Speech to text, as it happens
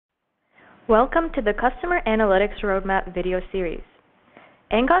Welcome to the Customer Analytics Roadmap video series.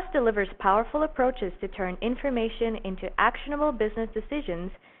 Enghouse delivers powerful approaches to turn information into actionable business decisions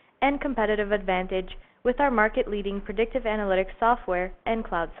and competitive advantage with our market-leading predictive analytics software and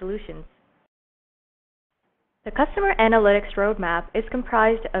cloud solutions. The Customer Analytics Roadmap is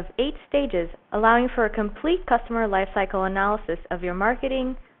comprised of 8 stages, allowing for a complete customer lifecycle analysis of your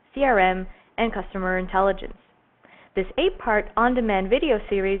marketing, CRM, and customer intelligence. This 8-part on-demand video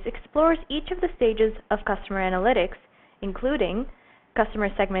series explores each of the stages of customer analytics, including customer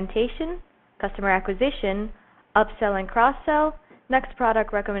segmentation, customer acquisition, upsell and cross-sell, next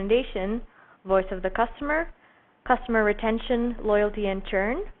product recommendation, voice of the customer, customer retention, loyalty and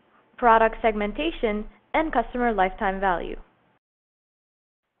churn, product segmentation, and customer lifetime value.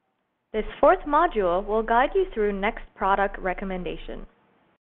 This 4th module will guide you through next product recommendation.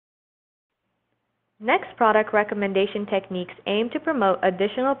 Next product recommendation techniques aim to promote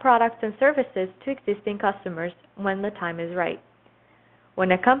additional products and services to existing customers when the time is right.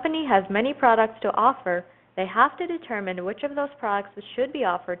 When a company has many products to offer, they have to determine which of those products should be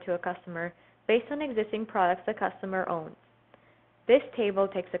offered to a customer based on existing products the customer owns. This table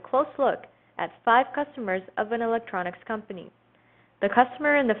takes a close look at 5 customers of an electronics company. The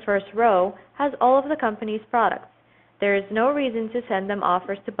customer in the first row has all of the company's products. There is no reason to send them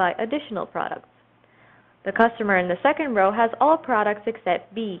offers to buy additional products. The customer in the second row has all products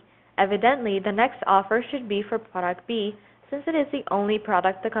except B. Evidently, the next offer should be for product B since it is the only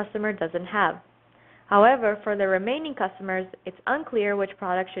product the customer doesn't have. However, for the remaining customers, it's unclear which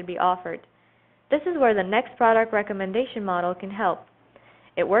product should be offered. This is where the next product recommendation model can help.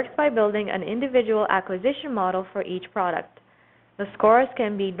 It works by building an individual acquisition model for each product. The scores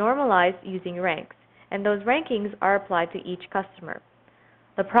can be normalized using ranks, and those rankings are applied to each customer.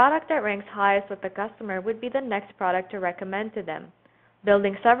 The product that ranks highest with the customer would be the next product to recommend to them.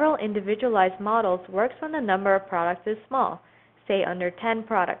 Building several individualized models works when the number of products is small, say under 10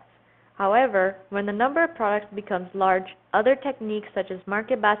 products. However, when the number of products becomes large, other techniques such as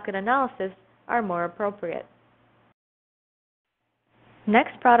market basket analysis are more appropriate.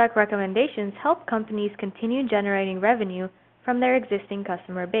 Next product recommendations help companies continue generating revenue from their existing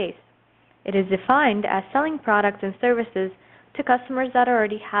customer base. It is defined as selling products and services to customers that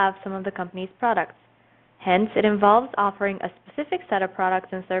already have some of the company's products. Hence, it involves offering a specific set of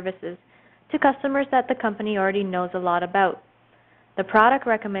products and services to customers that the company already knows a lot about. The product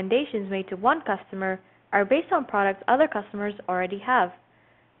recommendations made to one customer are based on products other customers already have.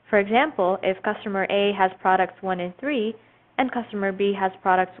 For example, if customer A has products 1 and 3, and customer B has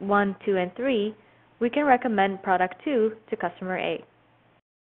products 1, 2, and 3, we can recommend product 2 to customer A.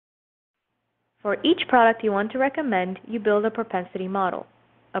 For each product you want to recommend, you build a propensity model.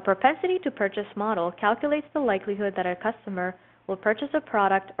 A propensity to purchase model calculates the likelihood that a customer will purchase a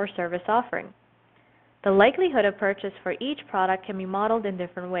product or service offering. The likelihood of purchase for each product can be modeled in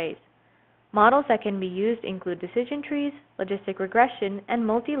different ways. Models that can be used include decision trees, logistic regression, and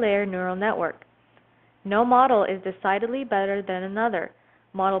multi-layer neural network. No model is decidedly better than another.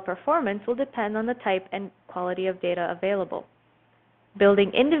 Model performance will depend on the type and quality of data available.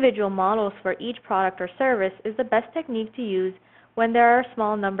 Building individual models for each product or service is the best technique to use when there are a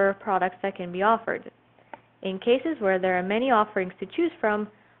small number of products that can be offered. In cases where there are many offerings to choose from,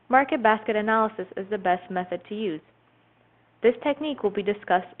 market basket analysis is the best method to use. This technique will be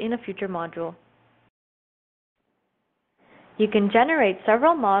discussed in a future module. You can generate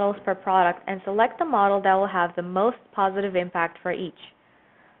several models per product and select the model that will have the most positive impact for each.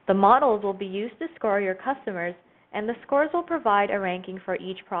 The models will be used to score your customers, and the scores will provide a ranking for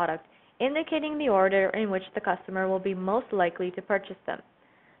each product, indicating the order in which the customer will be most likely to purchase them.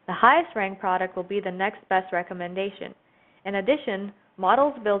 The highest ranked product will be the next best recommendation. In addition,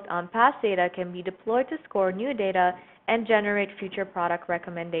 models built on past data can be deployed to score new data and generate future product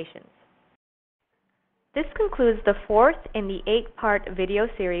recommendations. This concludes the 4th in the 8-part video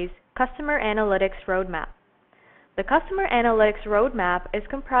series, Customer Analytics Roadmap. The Customer Analytics Roadmap is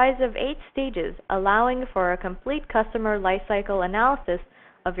comprised of 8 stages, allowing for a complete customer lifecycle analysis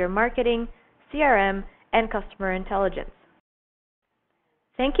of your marketing, CRM, and customer intelligence.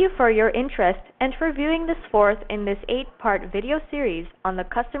 Thank you for your interest and for viewing this 4th in this 8-part video series on the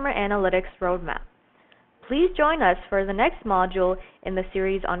Customer Analytics Roadmap. Please join us for the next module in the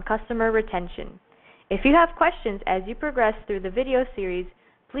series on customer retention. If you have questions as you progress through the video series,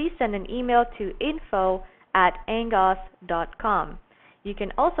 please send an email to info@enghouse.com. You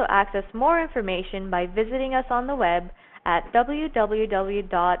can also access more information by visiting us on the web at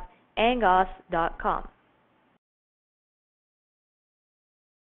www.enghouse.com.